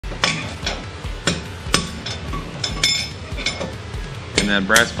that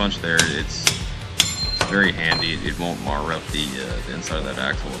brass punch there, it's very handy. It won't mar up the inside of that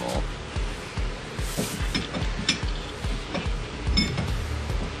axle at all.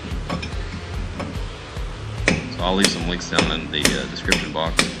 So I'll leave some links down in the description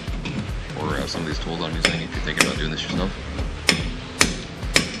box for some of these tools I'm using if you're thinking about doing this yourself.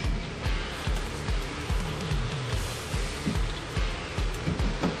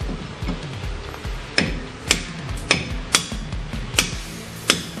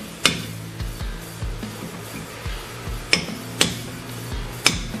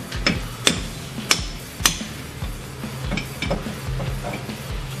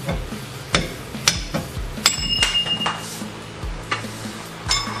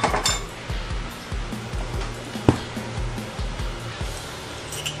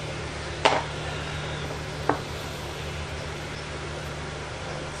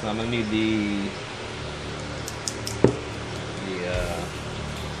 So I'm gonna need the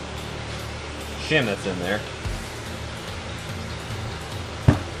shim that's in there.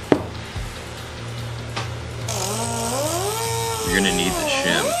 You're gonna need the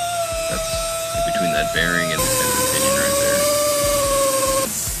shim that's in between that bearing and the pinion right there.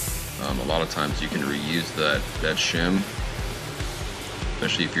 A lot of times you can reuse that shim,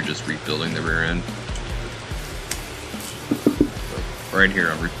 especially if you're just rebuilding the rear end. Right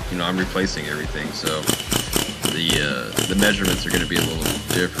here, I'm replacing everything, so the measurements are going to be a little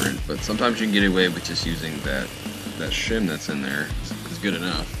different. But sometimes you can get away with just using that shim that's in there. It's good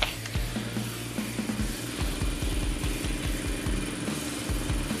enough.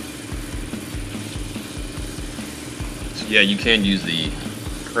 So yeah, you can use the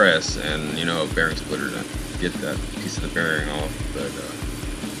press and a bearing splitter to get that piece of the bearing off, but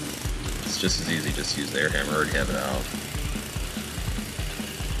it's just as easy. Just use the air hammer. Already have it out.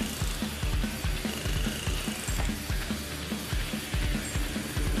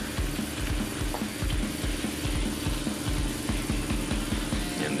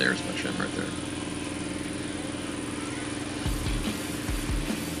 There's my shim right there.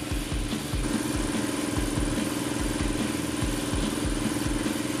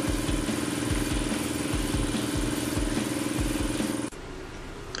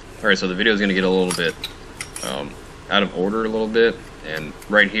 Alright, so the video is going to get a little bit out of order a little bit, and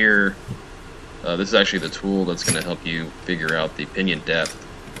right here, this is actually the tool that's going to help you figure out the pinion depth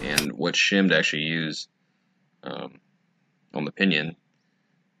and what shim to actually use on the pinion.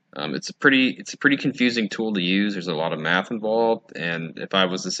 It's a pretty confusing tool to use. There's a lot of math involved, and if I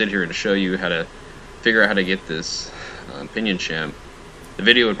was to sit here and show you how to figure out how to get this pinion shim, the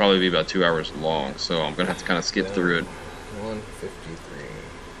video would probably be about 2 hours long. So I'm gonna have to kind of skip through it.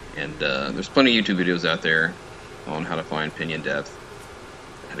 153. And there's plenty of YouTube videos out there on how to find pinion depth,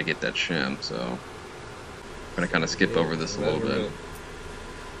 how to get that shim. So I'm gonna kind of skip over this a little bit.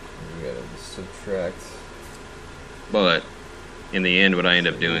 You gotta subtract. But in the end, what I end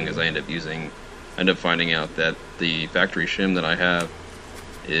up doing is I end up finding out that the factory shim that I have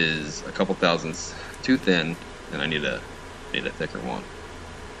is a couple thousandths too thin, and I need a thicker one.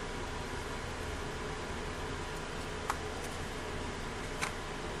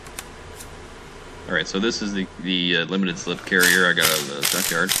 All right, so this is the limited slip carrier I got out of the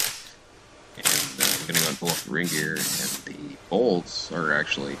junkyard, and I'm gonna go and pull off the ring gear, and the bolts are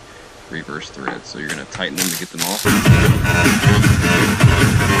actually reverse thread, so you're going to tighten them to get them off.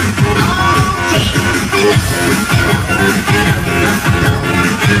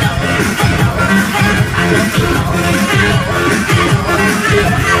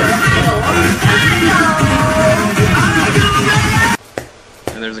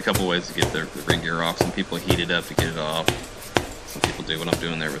 And there's a couple ways to get the ring gear off. Some people heat it up to get it off. Some people do what I'm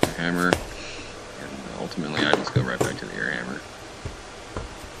doing there with the hammer, and ultimately I just go right back to the air hammer.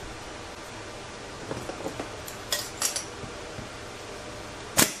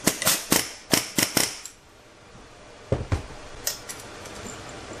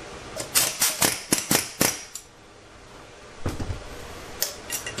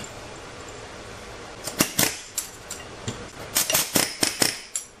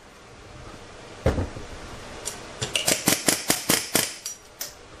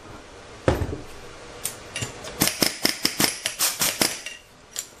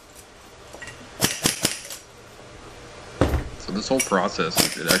 This whole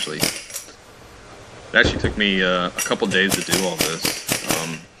process, it actually took me a couple days to do all this.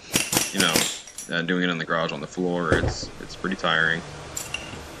 Doing it in the garage on the floor, it's pretty tiring.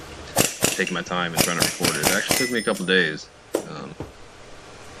 Taking my time and trying to record it. It actually took me a couple days.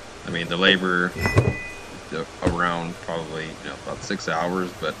 I mean, the labor around probably about 6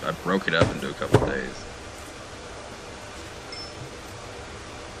 hours, but I broke it up into a couple days.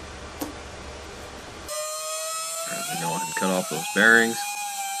 cut off those bearings.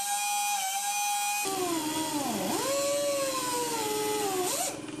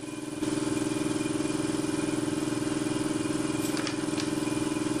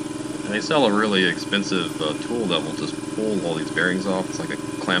 And they sell a really expensive tool that will just pull all these bearings off. It's like a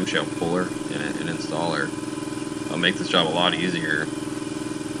clamshell puller and an installer. It'll make this job a lot easier,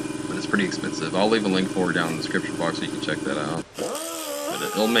 but it's pretty expensive. I'll leave a link for it down in the description box so you can check that out. But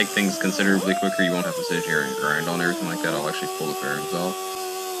it'll make things considerably quicker. You won't have to sit here and grind on everything like that. I'll actually pull the bearings off.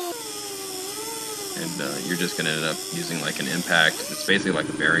 And you're just going to end up using like an impact. It's basically like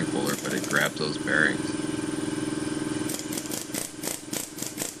a bearing puller, but it grabs those bearings.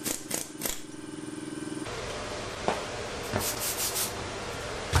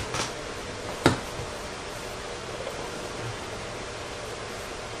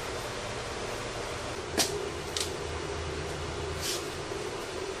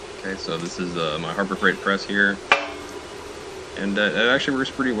 Okay, so this is my Harbor Freight press here, and it actually works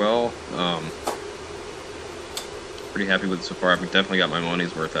pretty well. Pretty happy with it so far. I've definitely got my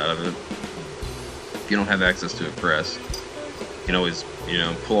money's worth out of it. If you don't have access to a press, you can always, you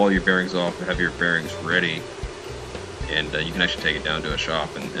know, pull all your bearings off and have your bearings ready, and you can actually take it down to a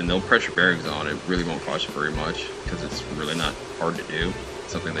shop, and they'll press your bearings on. It really won't cost you very much because it's really not hard to do.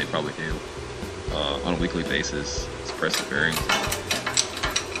 It's something they probably do on a weekly basis. Is press the bearings.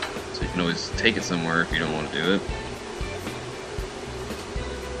 So you can always take it somewhere if you don't want to do it.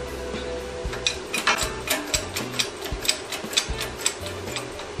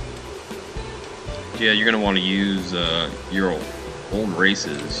 Yeah, you're going to want to use your old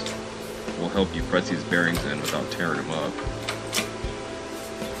races. Will help you press these bearings in without tearing them up.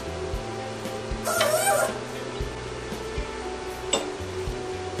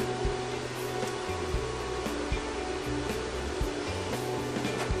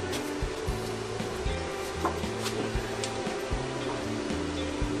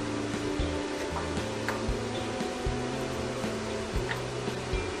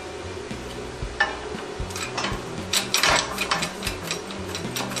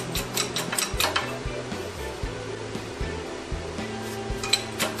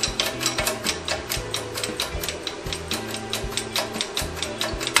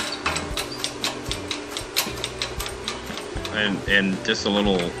 And just a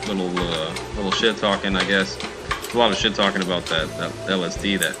little shit talking, I guess. There's a lot of shit talking about that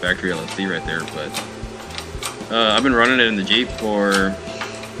LSD, that factory LSD right there. But I've been running it in the Jeep for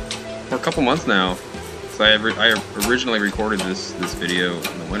a couple months now. So I originally recorded this video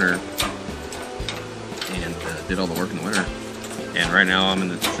in the winter and did all the work in the winter. And right now I'm in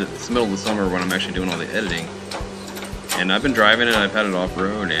the middle of the summer when I'm actually doing all the editing. And I've been driving it, I've had it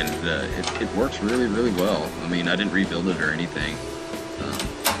off-road, and it works really, really well. I mean, I didn't rebuild it or anything.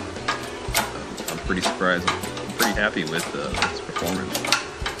 I'm pretty surprised. I'm pretty happy with its performance,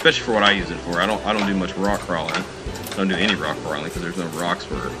 especially for what I use it for. I don't do much rock crawling. I don't do any rock crawling because there's no rocks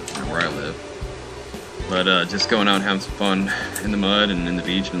where I live. But just going out and having some fun in the mud and in the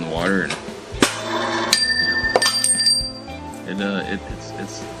beach and in the water, and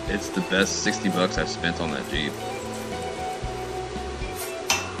it's the best $60 I've spent on that Jeep.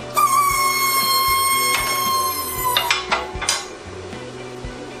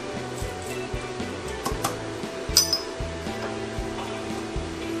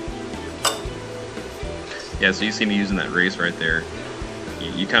 Yeah, so you see me using that race right there.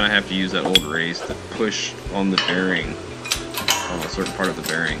 You kind of have to use that old race to push on the bearing, on a certain part of the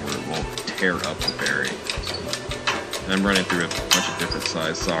bearing, or it won't tear up the bearing. And I'm running through a bunch of different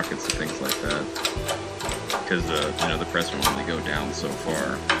size sockets and things like that, because you know, the press will only go down so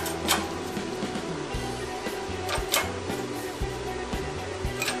far.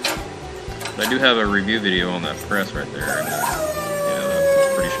 But I do have a review video on that press right there, and you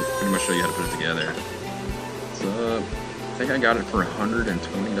know, pretty much show you how to put it together. I think I got it for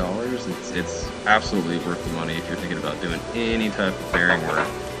 $120. It's absolutely worth the money if you're thinking about doing any type of bearing work.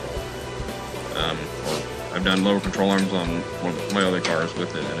 I've done lower control arms on one of my other cars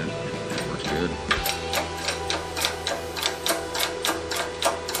with it, and it works good.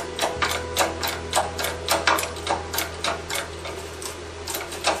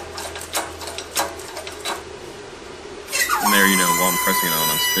 And there, you know, while I'm pressing it on,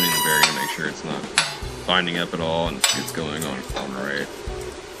 I'm spinning the bearing to make sure it's not binding up at all and it's going on right.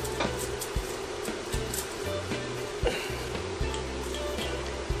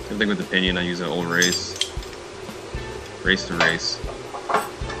 Same thing with the pinion. I use an old race to race.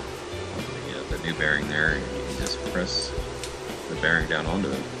 The new bearing there, and you can just press the bearing down onto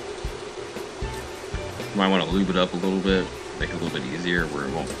it. You might want to lube it up a little bit, make it a little bit easier where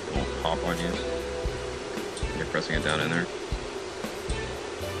it won't pop on you. You're pressing it down in there.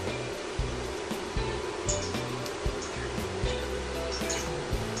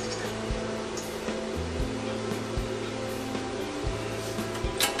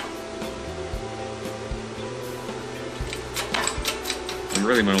 And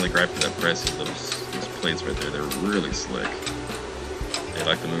really my only gripe for that press is those plates right there. They're really slick. They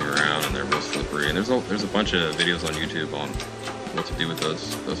like to move around and they're real slippery. And there's a bunch of videos on YouTube on what to do with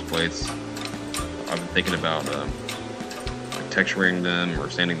those plates. I've been thinking about texturing them or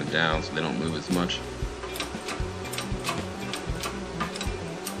sanding them down so they don't move as much.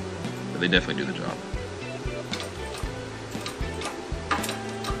 But they definitely do the job.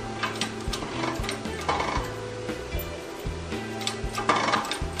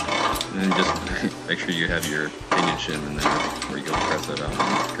 And then just make sure you have your pinion shim in there before you go press that out.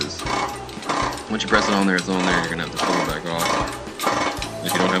 Because once you press it on there, it's on there, you're going to have to pull it back off.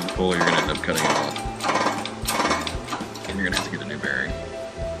 If you don't have the puller, you're going to end up cutting it off. And you're going to have to get a new bearing.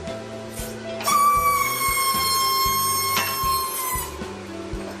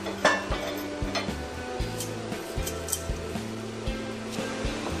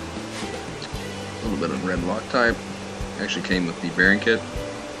 A little bit of red Loctite. Actually came with the bearing kit.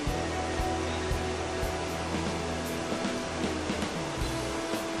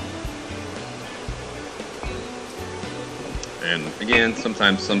 And again,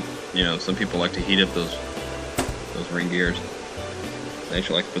 sometimes some people like to heat up those ring gears. They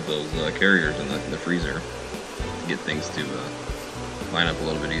actually like to put those carriers in the freezer to get things to line up a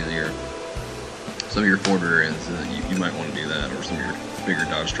little bit easier. Some of your Ford rear ends, you might want to do that, or some of your bigger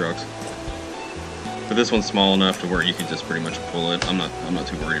Dodge trucks. But this one's small enough to where you can just pretty much pull it. I'm not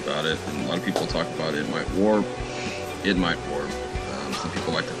too worried about it. And a lot of people talk about it might warp. It might warp. Some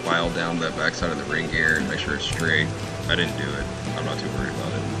people like to file down that backside of the ring gear and make sure it's straight. I didn't do it. I'm not too worried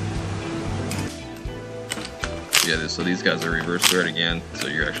about it. Yeah, so these guys are reverse thread again, so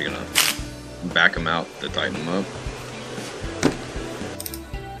you're actually gonna back them out to tighten them up.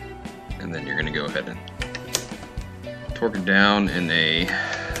 And then you're gonna go ahead and torque it down in a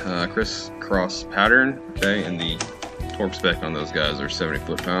crisscross pattern, okay? And the torque spec on those guys are 70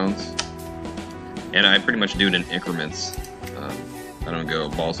 foot-pounds. And I pretty much do it in increments. I don't go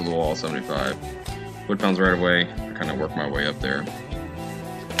balls to the wall 75 foot-pounds right away. I kind of work my way up there.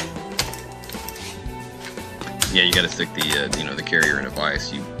 Yeah, you got to stick the the carrier in a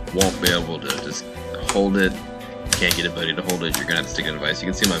vise. You won't be able to just hold it. You can't get anybody to hold it. You're gonna have to stick it in a vise. You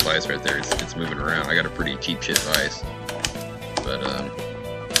can see my vise right there. It's moving around. I got a pretty cheap shit vise, but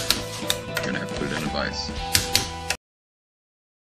you're gonna have to put it in a vise.